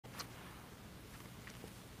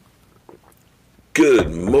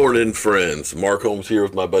Good morning, friends. Mark Holmes here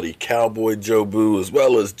with my buddy Cowboy Joe Boo, as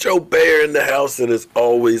well as Joe Bear in the house. And as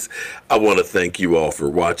always, I want to thank you all for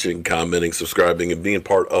watching, commenting, subscribing, and being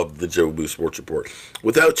part of the Joe Boo Sports Report.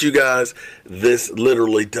 Without you guys, this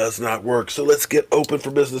literally does not work. So let's get open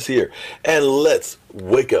for business here. And let's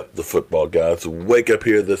wake up the football gods. Wake up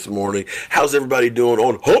here this morning. How's everybody doing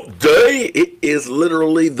on Hump Day? It is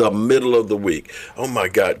literally the middle of the week. Oh my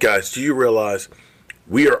God, guys, do you realize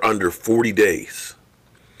we are under 40 days?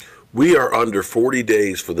 We are under 40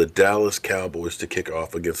 days for the Dallas Cowboys to kick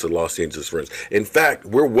off against the Los Angeles Rams. In fact,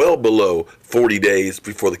 we're well below 40 days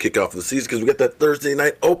before the kickoff of the season because we got that Thursday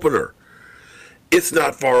night opener. It's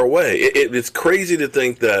not far away. It's crazy to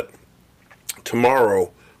think that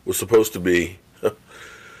tomorrow was supposed to be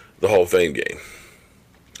the Hall of Fame game.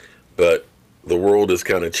 But the world has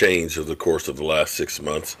kind of changed over the course of the last 6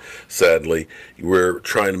 months. Sadly, we're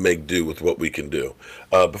trying to make do with what we can do.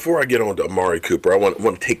 Before I get on to Amari Cooper, I want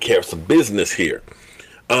to take care of some business here.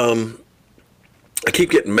 I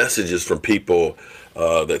keep getting messages from people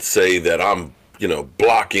that say that I'm,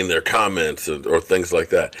 blocking their comments or things like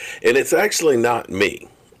that. And it's actually not me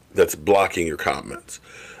that's blocking your comments.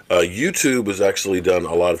 YouTube has actually done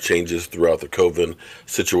a lot of changes throughout the COVID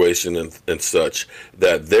situation and such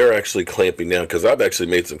that they're actually clamping down, because I've actually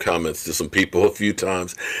made some comments to some people a few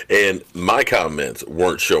times and my comments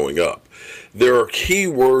weren't showing up. There are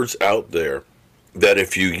keywords out there that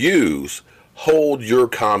if you use, hold your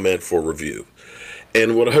comment for review.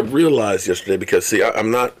 And what I realized yesterday, because see,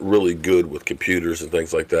 I'm not really good with computers and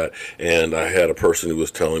things like that, and I had a person who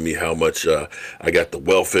was telling me how much I got the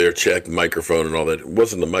welfare check, microphone, and all that. It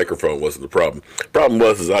wasn't the microphone, wasn't the problem. Problem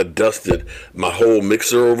was I dusted my whole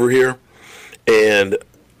mixer over here, and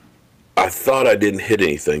I thought I didn't hit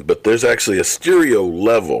anything, but there's actually a stereo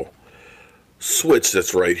level switch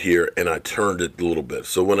that's right here, and I turned it a little bit.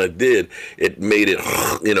 So when I did, it made it,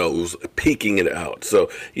 it was peeking it out. So,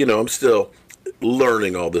 I'm still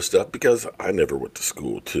learning all this stuff because I never went to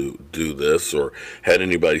school to do this or had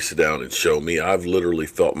anybody sit down and show me. I've literally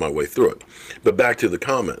felt my way through it. But back to the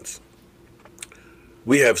comments.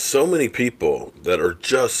 We have so many people that are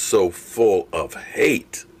just so full of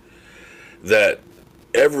hate that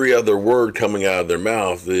every other word coming out of their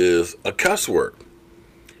mouth is a cuss word.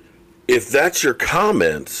 If that's your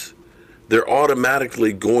comments, they're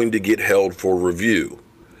automatically going to get held for review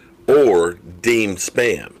or deemed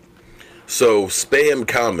spam. So spam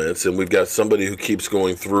comments, and we've got somebody who keeps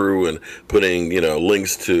going through and putting,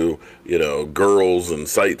 links to, girls and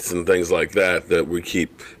sites and things like that we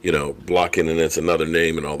keep, blocking, and it's another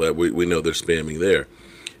name and all that. We know they're spamming there.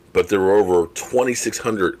 But there were over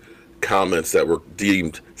 2,600 comments that were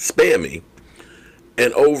deemed spammy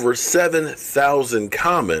and over 7,000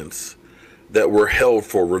 comments that were held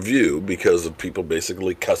for review because of people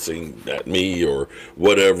basically cussing at me or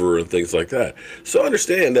whatever and things like that. So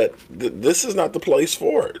understand that this is not the place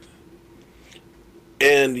for it.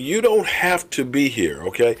 And you don't have to be here,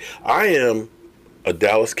 okay? I am a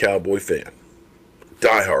Dallas Cowboy fan,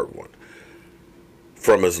 diehard one.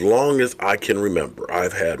 From as long as I can remember,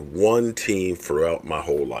 I've had one team throughout my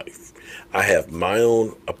whole life. I have my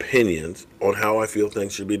own opinions on how I feel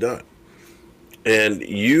things should be done. And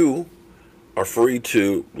you are free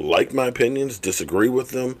to like my opinions, disagree with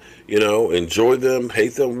them, enjoy them,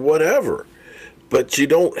 hate them, whatever. But you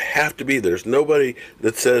don't have to be there. There's nobody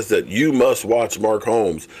that says that you must watch Mark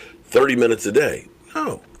Holmes 30 minutes a day.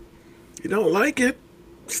 No. You don't like it?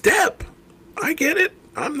 Step. I get it.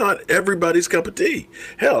 I'm not everybody's cup of tea.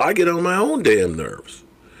 Hell, I get on my own damn nerves.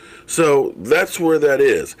 So that's where that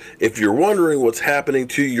is. If you're wondering what's happening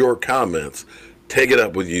to your comments, take it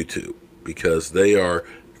up with YouTube because they are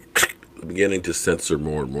beginning to censor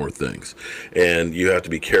more and more things, and you have to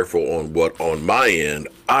be careful on what on my end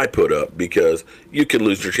I put up because you can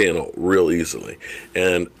lose your channel real easily.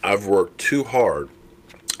 And I've worked too hard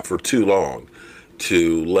for too long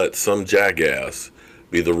to let some jackass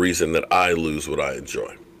be the reason that I lose what I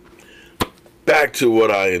enjoy. Back to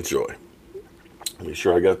what I enjoy. Make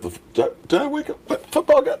sure I got the. Did I wake up? What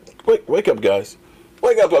football got? Wake up, guys!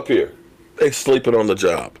 Wake up here! They sleeping on the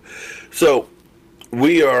job. So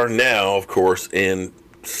we are now, of course, in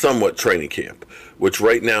somewhat training camp, which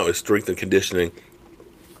right now is strength and conditioning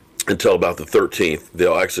until about the 13th.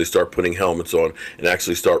 They'll actually start putting helmets on and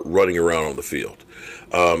actually start running around on the field.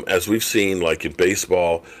 As we've seen, like in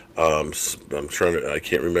baseball, I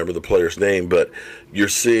can't remember the player's name, but you're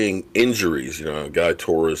seeing injuries. A guy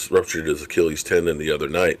ruptured his Achilles tendon the other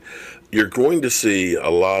night. You're going to see a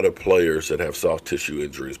lot of players that have soft tissue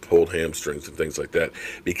injuries, pulled hamstrings and things like that,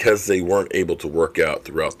 because they weren't able to work out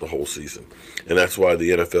throughout the whole season. And that's why the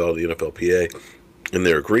NFL, the NFLPA, in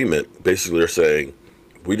their agreement, basically they're saying,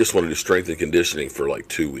 we just want to do strength and conditioning for like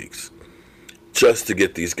 2 weeks just to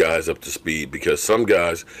get these guys up to speed, because some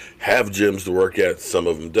guys have gyms to work at, some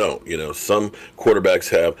of them don't. Some quarterbacks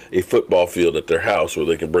have a football field at their house where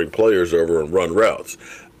they can bring players over and run routes.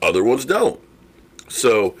 Other ones don't.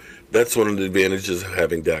 So that's one of the advantages of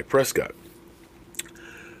having Dak Prescott.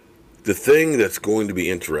 The thing that's going to be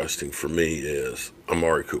interesting for me is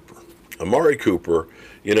Amari Cooper. Amari Cooper,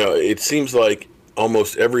 it seems like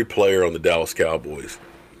almost every player on the Dallas Cowboys,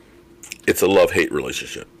 it's a love-hate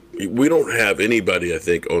relationship. We don't have anybody, I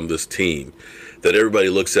think, on this team that everybody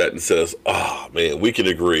looks at and says, oh, man, we can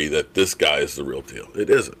agree that this guy is the real deal. It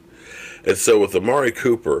isn't. And so with Amari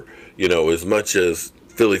Cooper, as much as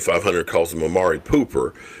Philly 500 calls him Amari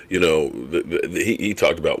Pooper, he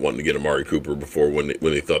talked about wanting to get Amari Cooper before when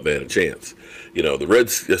they thought they had a chance.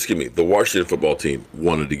 The Washington football team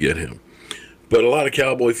wanted to get him. But a lot of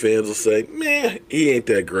Cowboy fans will say, man, he ain't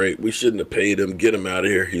that great. We shouldn't have paid him. Get him out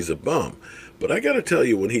of here. He's a bum. But I got to tell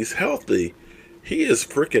you, when he's healthy, he is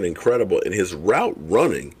freaking incredible, and his route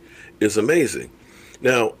running is amazing.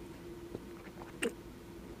 Now,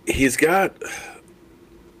 he's got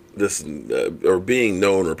this, or being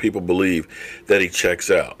known, or people believe that he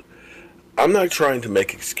checks out. I'm not trying to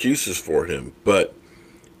make excuses for him, but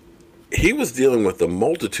he was dealing with a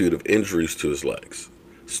multitude of injuries to his legs,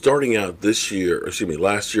 starting out last year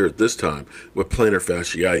at this time with plantar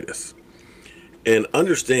fasciitis. And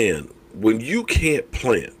understand, when you can't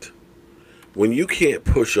plant, when you can't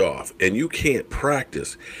push off, and you can't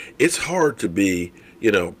practice, it's hard to be,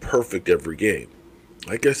 perfect every game.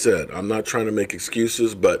 Like I said, I'm not trying to make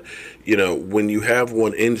excuses, but, when you have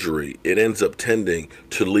one injury, it ends up tending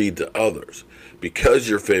to lead to others. Because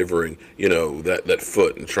you're favoring, that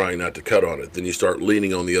foot and trying not to cut on it, then you start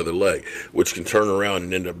leaning on the other leg, which can turn around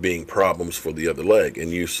and end up being problems for the other leg. And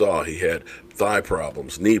you saw he had thigh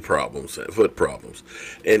problems, knee problems, foot problems.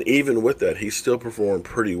 And even with that, he still performed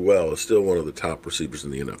pretty well. Is still one of the top receivers in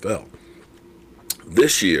the NFL.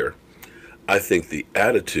 This year, I think the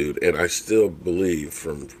attitude, and I still believe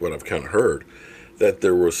from what I've kind of heard, that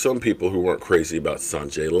there were some people who weren't crazy about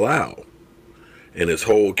Sanjay Lau and his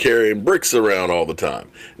whole carrying bricks around all the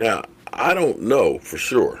time. Now, I don't know for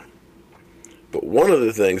sure, but one of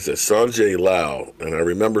the things that Sanjay Lau, and I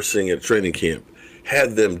remember seeing at training camp,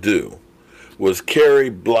 had them do was carry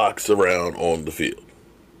blocks around on the field.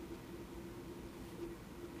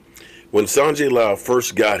 When Sanjay Lau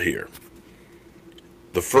first got here,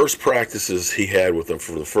 the first practices he had with them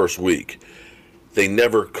for the first week, they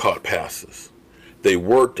never caught passes. They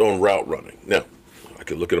worked on route running. Now, I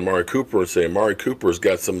could look at Amari Cooper and say Amari Cooper's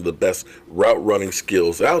got some of the best route running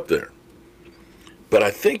skills out there. But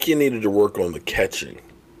I think you needed to work on the catching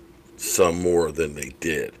some more than they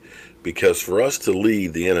did. Because for us to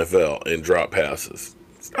lead the NFL in drop passes,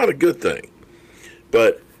 it's not a good thing.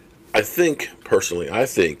 But I think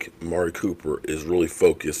Amari Cooper is really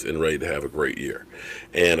focused and ready to have a great year.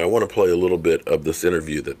 And I want to play a little bit of this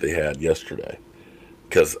interview that they had yesterday,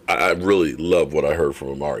 because I really love what I heard from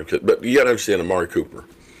Amari. But you got to understand Amari Cooper.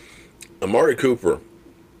 Amari Cooper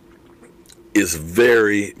is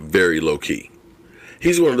very, very low-key.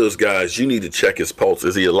 He's one of those guys, you need to check his pulse.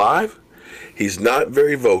 Is he alive? He's not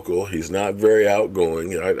very vocal. He's not very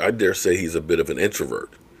outgoing. I dare say he's a bit of an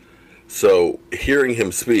introvert. So hearing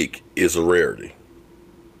him speak is a rarity.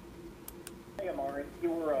 Hey, Amari,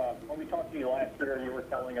 when we talked to you last year, you were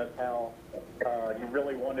telling us how you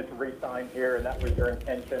really wanted to re-sign here, and that was your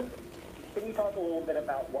intention. Can you talk a little bit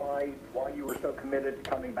about why you were so committed to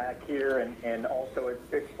coming back here, and also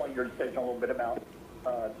explain your decision a little bit about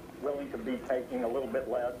willing to be taking a little bit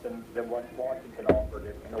less than what Washington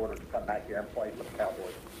offered in order to come back here and play for the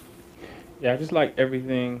Cowboys? Yeah, I just like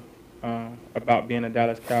everything about being a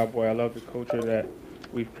Dallas Cowboy. I love the culture that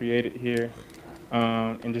we've created here,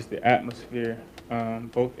 and just the atmosphere,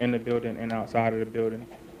 both in the building and outside of the building,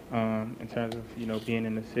 in terms of being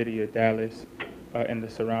in the city of Dallas and the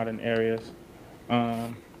surrounding areas.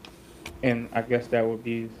 And I guess that would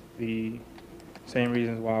be the same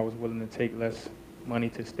reasons why I was willing to take less money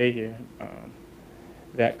to stay here.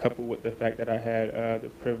 That coupled with the fact that I had the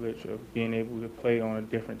privilege of being able to play on a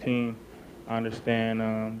different team. I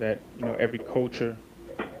understand that every culture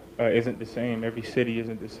isn't the same, every city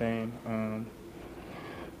isn't the same,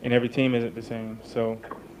 and every team isn't the same. So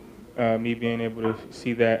me being able to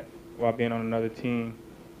see that while being on another team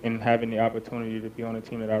and having the opportunity to be on a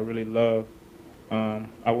team that I really love,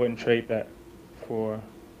 I wouldn't trade that for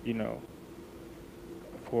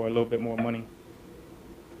for a little bit more money.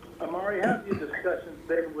 Amari, how have your discussions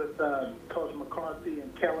been with Coach McCarthy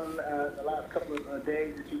and Kellen the last couple of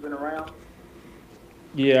days that you've been around?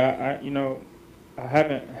 Yeah, I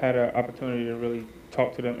haven't had an opportunity to really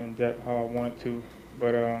talk to them in depth how I wanted to,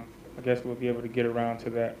 but I guess we'll be able to get around to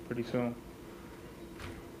that pretty soon.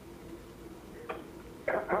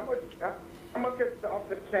 How much has the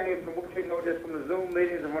offense changed from what you know just from the Zoom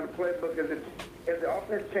meetings and from the playbook? Has the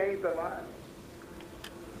offense changed a lot?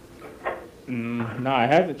 No, it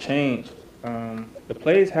hasn't changed. The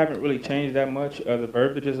plays haven't really changed that much. The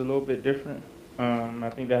verbiage is a little bit different. I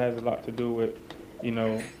think that has a lot to do with, you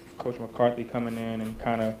know, Coach McCarthy coming in and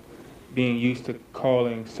kind of being used to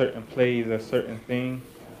calling certain plays a certain thing.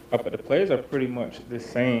 But the plays are pretty much the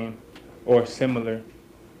same or similar.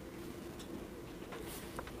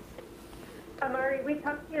 Amari, we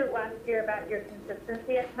talked to you last year about your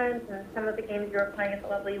consistency at times, and some of the games you were playing at the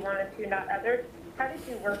level you wanted to, not others. How did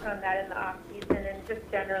you work on that in the off season, and just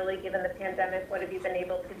generally, given the pandemic, what have you been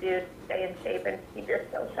able to do to stay in shape and keep your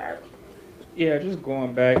skills sharp? Yeah, just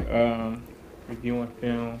going back, reviewing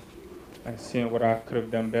film, and seeing what I could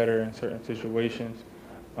have done better in certain situations.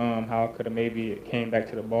 How I could have maybe came back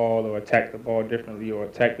to the ball or attacked the ball differently or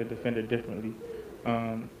attacked the defender differently.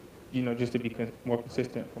 You know, just to be more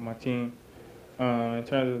consistent for my team. In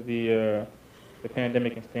terms of the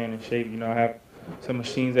pandemic and staying in shape, you know, I have some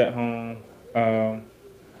machines at home, and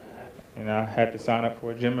I had to sign up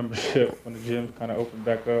for a gym membership when the gyms kind of opened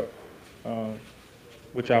back up,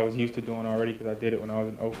 which I was used to doing already because I did it when I was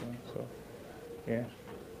in Oakland. So, yeah.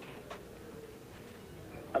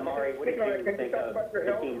 Amari, what did you think of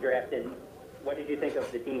the team drafting? What did you think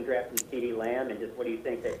of the team drafting CeeDee Lamb, and just what do you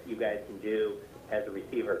think that you guys can do as a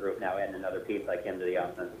receiver group now, adding another piece like him to the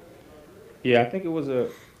offense? Yeah, I think it was a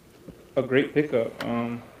great pickup.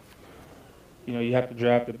 You know, you have to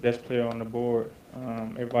draft the best player on the board.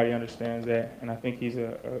 Everybody understands that, and I think he's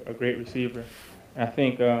a great receiver. And I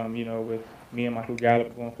think, you know, with me and Michael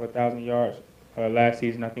Gallup going for 1,000 yards last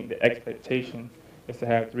season, I think the expectation is to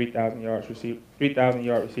have 3,000 yard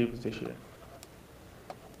receivers this year.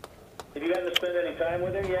 Have you guys spent any time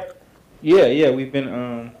with him yet? Yeah, we've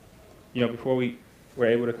been, you know, before we were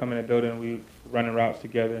able to come in the building, we running routes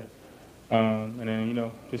together, and then, you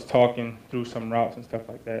know, just talking through some routes and stuff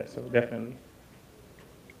like that. So definitely.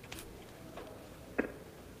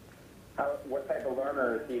 What type of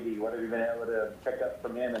learner is he? What have you been able to pick up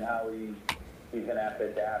from him, and how he's going to have to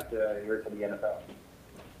adapt here to the NFL?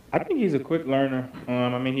 I think he's a quick learner.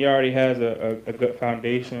 I mean, he already has a good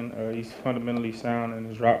foundation. He's fundamentally sound in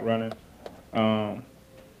his route running.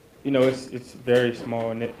 You know, it's very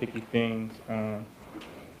small, nitpicky things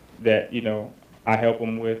that, you know, I help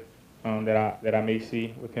him with that I may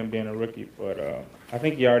see with him being a rookie. But I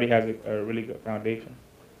think he already has a really good foundation.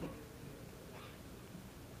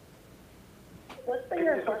 What's been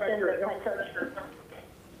your impression of head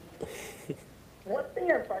coach? What's been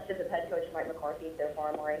your impression of head coach Mike McCarthy so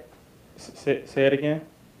far, Amari? Say it again.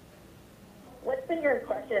 What's been your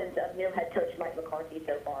impressions of new head coach Mike McCarthy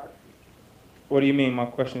so far? What do you mean, my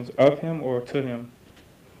questions of him or to him?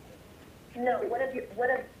 No,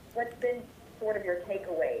 what's been sort of your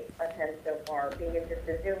takeaway of him so far, being in just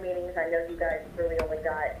the Zoom meetings? I know you guys really only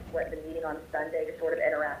got, the meeting on Sunday to sort of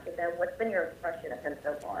interact with them. What's been your impression of him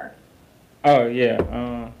so far? Oh,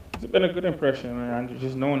 yeah. It's been a good impression, man.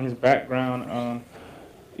 Just knowing his background,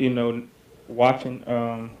 you know, watching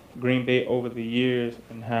Green Bay over the years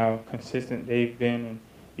and how consistent they've been and,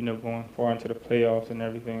 you know, going far into the playoffs and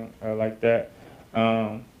everything like that.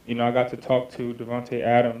 You know, I got to talk to Davante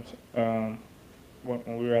Adams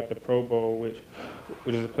when we were at the Pro Bowl, which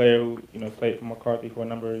is a player who, you know, played for McCarthy for a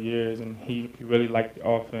number of years, and he really liked the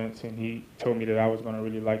offense, and he told me that I was going to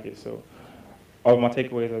really like it. So all of my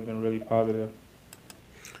takeaways have been really positive.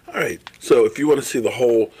 All right. So if you want to see the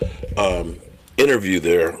whole interview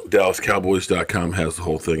there, DallasCowboys.com has the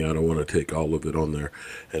whole thing. I don't want to take all of it on there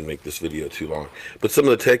and make this video too long. But some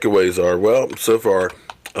of the takeaways are, well, so far,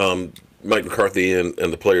 Mike McCarthy and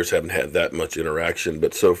the players haven't had that much interaction,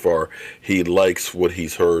 but so far he likes what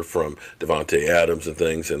he's heard from Davante Adams and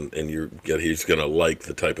things, and he's going to like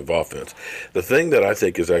the type of offense. The thing that I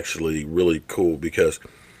think is actually really cool, because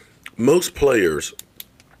most players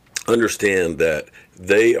understand that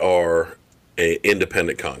they are an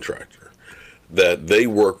independent contractor, that they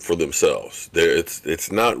work for themselves.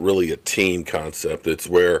 It's not really a team concept. It's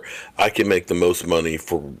where I can make the most money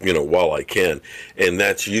for, you know, while I can, and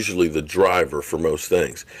that's usually the driver for most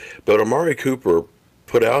things. But Amari Cooper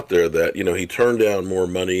put out there that, you know, he turned down more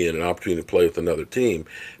money and an opportunity to play with another team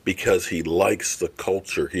because he likes the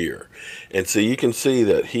culture here. And so you can see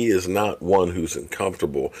that he is not one who's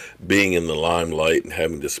uncomfortable being in the limelight and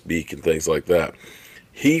having to speak and things like that.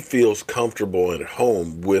 He feels comfortable and at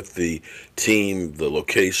home with the team, the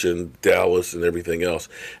location, Dallas, and everything else.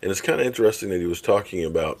 And it's kind of interesting that he was talking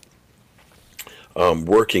about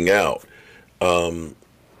working out,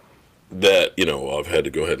 that, I've had to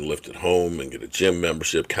go ahead and lift at home and get a gym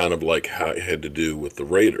membership, kind of like how I had to do with the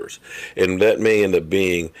Raiders. And that may end up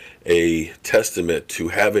being a testament to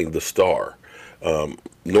having the star.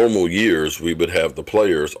 Normal years, we would have the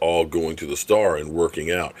players all going to the star and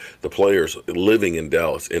working out, the players living in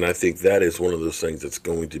Dallas. And I think that is one of those things that's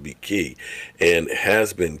going to be key and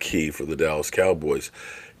has been key for the Dallas Cowboys,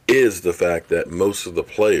 is the fact that most of the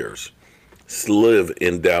players live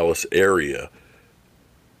in Dallas area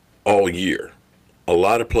all year. A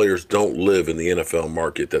lot of players don't live in the NFL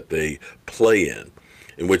market that they play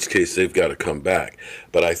in which case they've got to come back.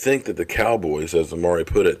 But I think that the Cowboys, as Amari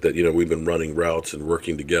put it, that, we've been running routes and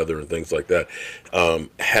working together and things like that,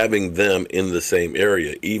 having them in the same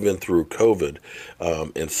area, even through COVID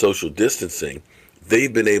and social distancing,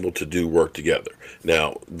 they've been able to do work together.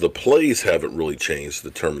 Now, the plays haven't really changed.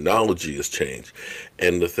 The terminology has changed.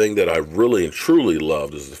 And the thing that I really and truly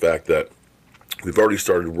loved is the fact that we've already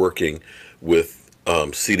started working with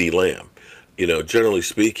CD Lamb. Generally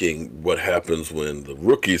speaking, what happens when the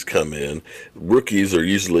rookies come in, rookies are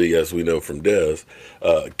usually, as we know from Dez,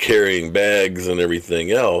 carrying bags and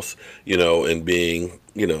everything else, and being,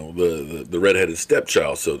 the redheaded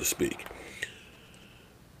stepchild, so to speak.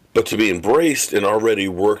 But to be embraced and already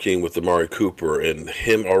working with Amari Cooper and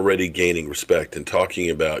him already gaining respect and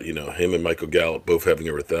talking about, him and Michael Gallup both having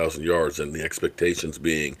over 1,000 yards and the expectations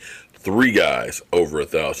being 3 guys over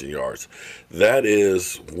 1,000 yards. That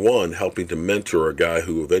is, one, helping to mentor a guy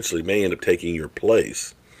who eventually may end up taking your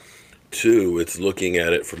place. 2, it's looking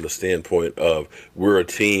at it from the standpoint of, we're a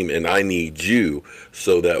team and I need you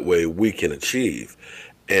so that way we can achieve.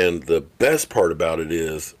 And the best part about it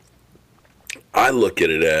is, I look at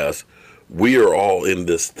it as, we are all in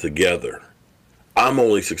this together. I'm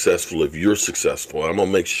only successful if you're successful. I'm going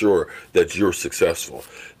to make sure that you're successful.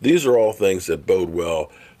 These are all things that bode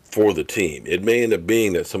well for the team. It may end up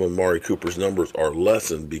being that some of Amari Cooper's numbers are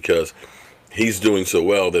lessened because he's doing so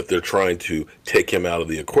well that they're trying to take him out of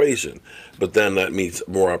the equation. But then that means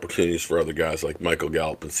more opportunities for other guys like Michael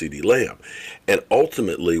Gallup and CD Lamb. And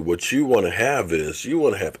ultimately, what you want to have is, you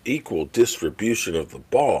want to have equal distribution of the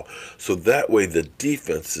ball, so that way the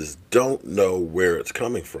defenses don't know where it's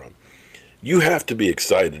coming from. You have to be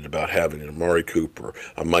excited about having an Amari Cooper,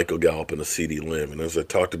 a Michael Gallup, and a CD Lamb. And as I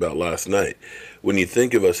talked about last night, when you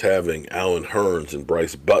think of us having Allen Hurns and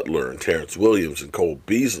Bryce Butler and Terrence Williams and Cole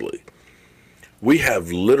Beasley, we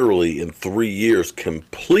have literally in 3 years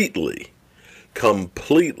completely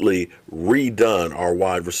redone our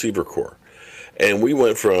wide receiver core. And we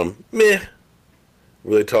went from meh,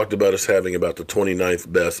 where they talked about us having about the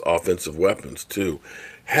 29th best offensive weapons, to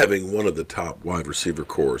having one of the top wide receiver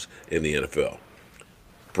cores in the NFL.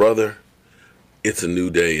 Brother, it's a new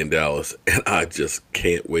day in Dallas, and I just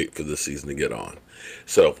can't wait for this season to get on.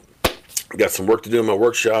 So, got some work to do in my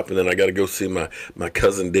workshop, and then I got to go see my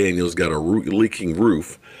cousin Daniel's got a leaking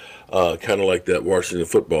roof, kind of like that Washington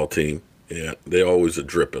football team. Yeah, they always are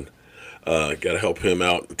dripping. Got to help him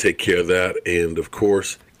out and take care of that, and of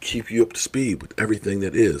course, keep you up to speed with everything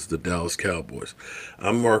that is the Dallas Cowboys.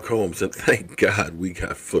 I'm Mark Holmes, and thank God we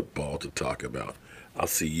got football to talk about. I'll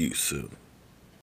see you soon.